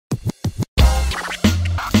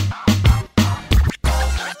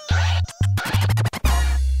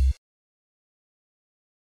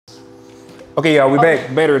Okay, y'all, we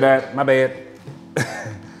back. Better that. My bad.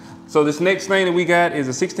 So this next thing that we got is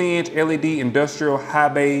a 16-inch LED industrial high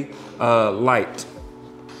bay light.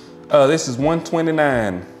 This is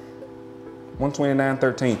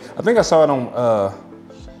 $129.13. I think I saw it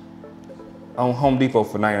on Home Depot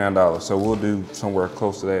for $99. So we'll do somewhere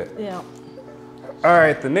close to that. Yeah. All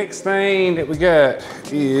right, the next thing that we got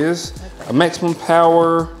is a maximum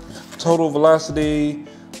power, total velocity,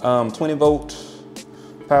 20 volt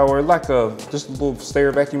power, like just a little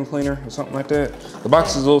stair vacuum cleaner or something like that. The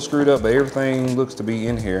box is a little screwed up, but everything looks to be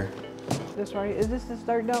in here. That's right. Is this the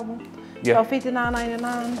third double? Yeah. So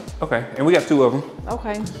 $59.99. Okay, and we got 2 of them.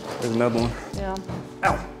 Okay. There's another one. Yeah.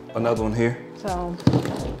 Ow, another one here. So.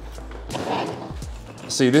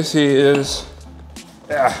 See, this is,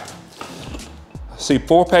 see,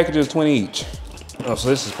 4 packages, 20 each. Oh, so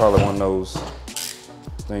this is probably one of those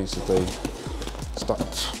things that they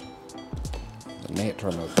stopped. The net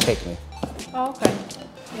trying to take me. Oh, okay.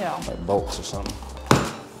 Yeah. Like bolts or something.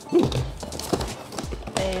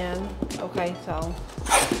 And, okay, so.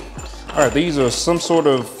 All right, these are some sort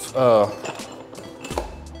of,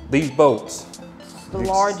 these bolts. The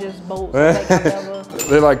largest bolts I think I've ever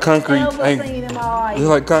They're like concrete seen in my life. They're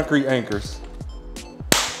like concrete anchors.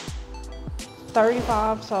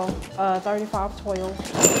 35, so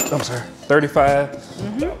 3512. I'm sorry, 35.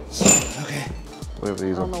 Mm-hmm. Okay. Whatever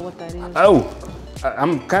these I are. don't know what that is. Oh,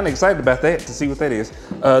 I'm kind of excited about that to see what that is.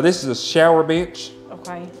 This is a shower bench.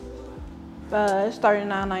 Okay. It's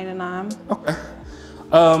 $39.99. Okay.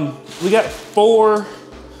 We got 4. I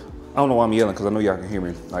don't know why I'm yelling because I know y'all can hear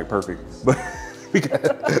me like perfect, but we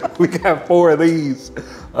got 4 of these,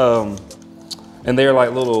 and they're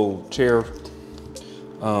like little chair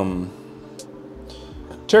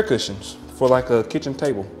cushions for like a kitchen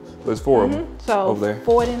table. There's 4 of them So over there.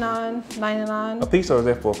 $49.99. A piece, or is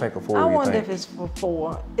that for a pack of 4? I wonder if it's for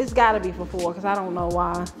 4. It's got to be for 4 because I don't know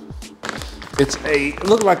why. It's it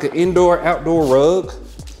looked like an indoor-outdoor rug.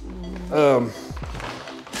 So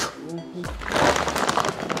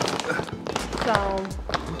I'm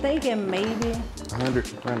thinking maybe.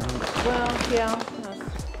 100. Well, yeah.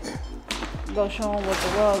 Go show them what the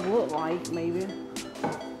rug looked like, maybe.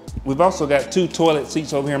 We've also got 2 toilet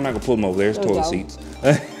seats over here. I'm not gonna pull them over there. There's toilet seats.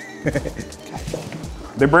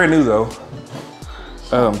 They're brand new though.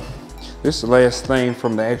 This is the last thing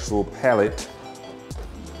from the actual pallet.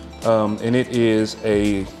 And it is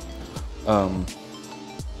a,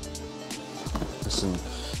 it's in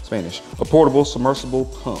Spanish, a portable submersible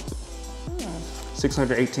pump.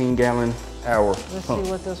 618 gallon hour Let's pump.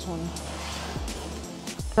 see what this one.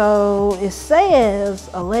 So it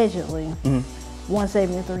says allegedly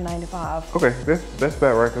 $173.95. Okay, that's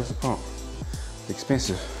about right. That's a pump.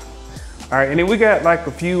 Expensive. All right, and then we got like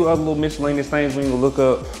a few other little miscellaneous things we need to look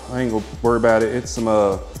up. I ain't gonna worry about it. It's some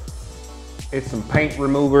paint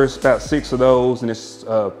removers, about 6 of those, and it's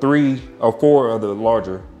 3 or 4 of the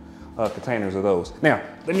larger containers of those. Now,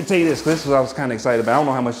 let me tell you this, because this is what I was kind of excited about. I don't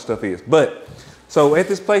know how much stuff is, but so at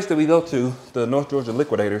this place that we go to, the North Georgia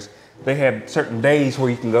Liquidators, they have certain days where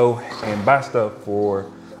you can go and buy stuff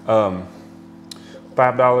for $5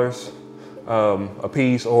 a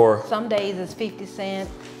piece, or Some days it's 50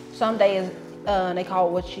 cents. Some days they call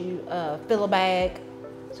it what you fill a bag,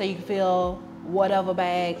 so you can fill whatever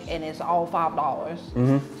bag, and it's all $5.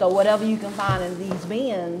 So whatever you can find in these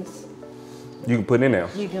bins, you can put in there.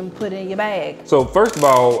 you can put in your bag. So first of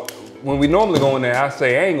all, when we normally go in there, I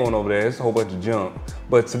say I ain't going over there. It's a whole bunch of junk.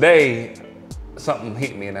 But today, something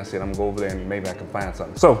hit me, and I said I'm gonna go over there and maybe I can find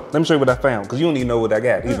something. So let me show you what I found, because you don't even know what I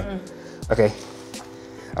got either. Okay,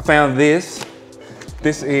 I found this.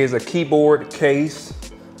 This is a keyboard case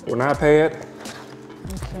for an iPad.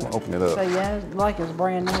 I'm gonna open it up. So yeah, it's like it's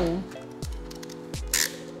brand new.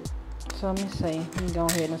 So let me see. Let me go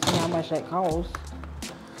ahead and see how much that costs.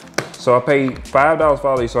 So I paid $5 for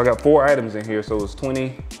all these. So I got 4 items in here. So it was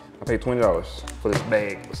 20. I paid $20 for this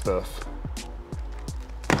bag of stuff.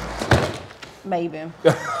 Maybe. I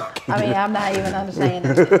mean, I'm not even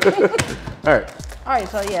understanding. All right. All right,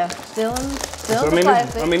 so yeah, still in So, the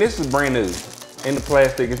plastic. this is brand new. In the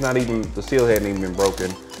plastic, it's not even, the seal hadn't even been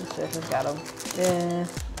broken. It's got a, yeah,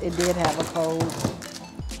 it did have a code.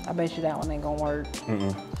 I bet you that one ain't gonna work.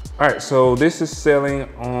 All right, so this is selling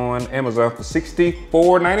on Amazon for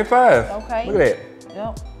 $64.95. Okay. Look at that.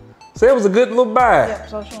 Yep. So that was a good little buy. Yep,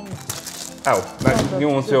 so show me. Oh, you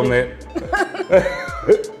don't want to tell them that.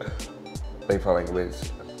 They probably ain't ready to see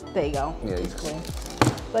it. There you go. Yeah, It's clean.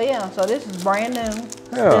 So yeah, so this is brand new.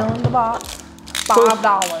 Yeah. Still in the box.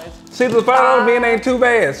 $5. See, the $5 bin ain't too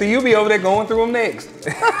bad. So you'll be over there going through them next.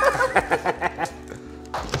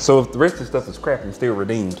 So if the rest of the stuff is crap, I'm still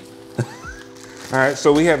redeemed. All right,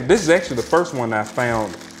 so we have, this is actually the first one I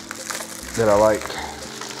found that I like.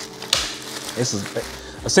 This is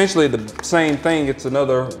essentially the same thing. It's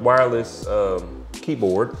another wireless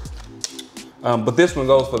keyboard. But this one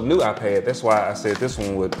goes for the new iPad. That's why I said this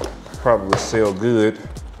one would probably sell good.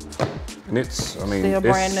 And it's, I mean, still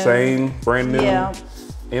it's same, brand new. Yeah.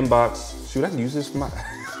 UnBox. Shoot, I can use this for my,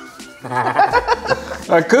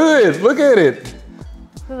 I could, look at it.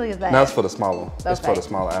 Look at that. No, it's for the smaller. Okay. It's for the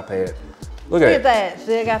smaller iPad. Look at that.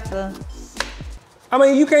 Still got the. I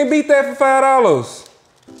mean, you can't beat that for $5.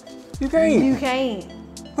 You can't. You can't.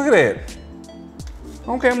 Look at that. I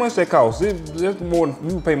don't care how much that costs. It's more than,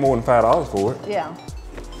 you can pay more than $5 for it. Yeah.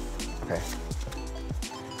 Okay.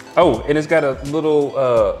 Oh, and it's got a little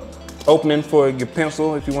opening for your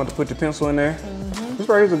pencil if you want to put your pencil in there. This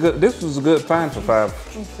right here's a good. This was a good find for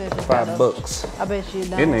 $5. I bet you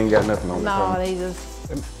don't. It ain't got nothing on it. No, they just.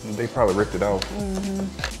 They probably ripped it off.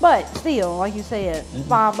 But still, like you said,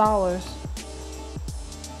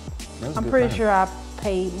 $5. I'm pretty sure I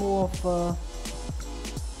paid more for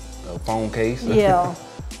a phone case. Yeah.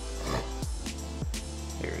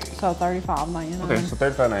 Here it is. So $35.99. Okay, so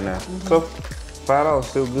 $35.99. So $5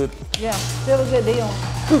 still good. Yeah, still a good deal.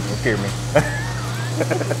 That scared me.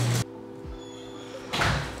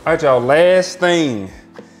 All right, y'all, last thing.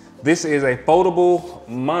 This is a foldable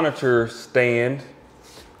monitor stand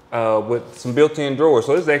with some built-in drawers.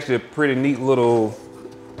 So this is actually a pretty neat little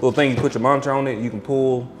thing. You put your monitor on it, you can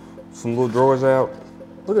pull some little drawers out.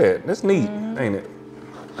 Look at that, that's neat, ain't it?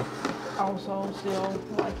 Also still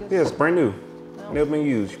like it. Yeah, it's brand new, never been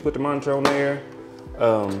used. You put the monitor on there,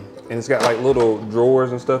 and it's got like little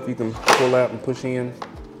drawers and stuff you can pull out and push in.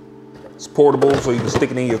 It's portable, so you can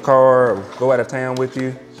stick it in your car or go out of town with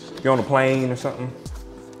you. If you're on a plane or something.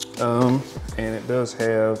 And it does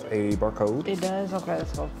have a barcode. It does? Okay,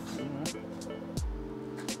 let's go.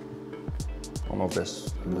 I don't know if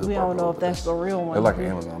that's We don't know if that's the real one. They're like an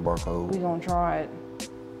Amazon barcode. We're gonna try it.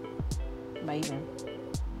 Maybe.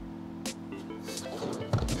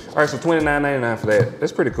 All right, so $29.99 for that.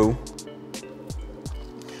 That's pretty cool.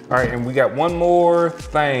 All right, and we got one more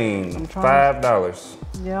thing. $5.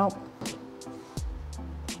 Yep. I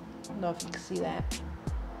don't know if you can see that.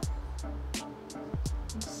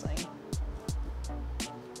 Let's see.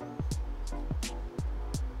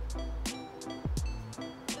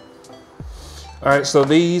 All right, so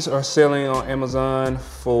these are selling on Amazon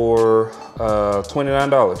for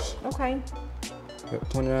 $29. Okay. Yep,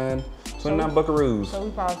 29 buckaroos. So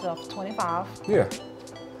we probably sell for 25. Yeah.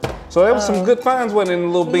 So that was some good finds, wasn't it, in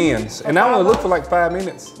the little bins. And I only looked for like 5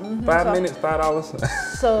 minutes. 5 minutes, $5.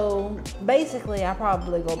 So basically, I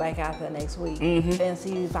probably go back out there next week and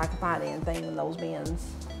see if I can find anything in those bins.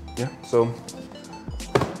 Yeah, so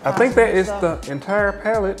I think that is the entire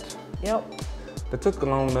pallet. Yep. That took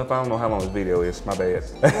long enough. I don't know how long this video is, my bad.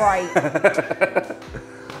 Right.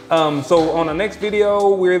 So on the next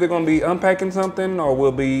video, we're either gonna be unpacking something or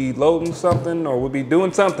we'll be loading something or we'll be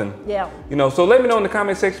doing something. Yeah. You know, so let me know in the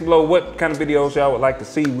comment section below what kind of videos y'all would like to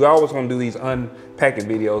see. We're always gonna do these unpacking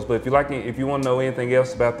videos, but if you wanna know anything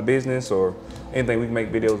else about the business or anything, we can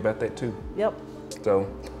make videos about that too. Yep. So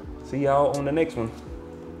see y'all on the next one.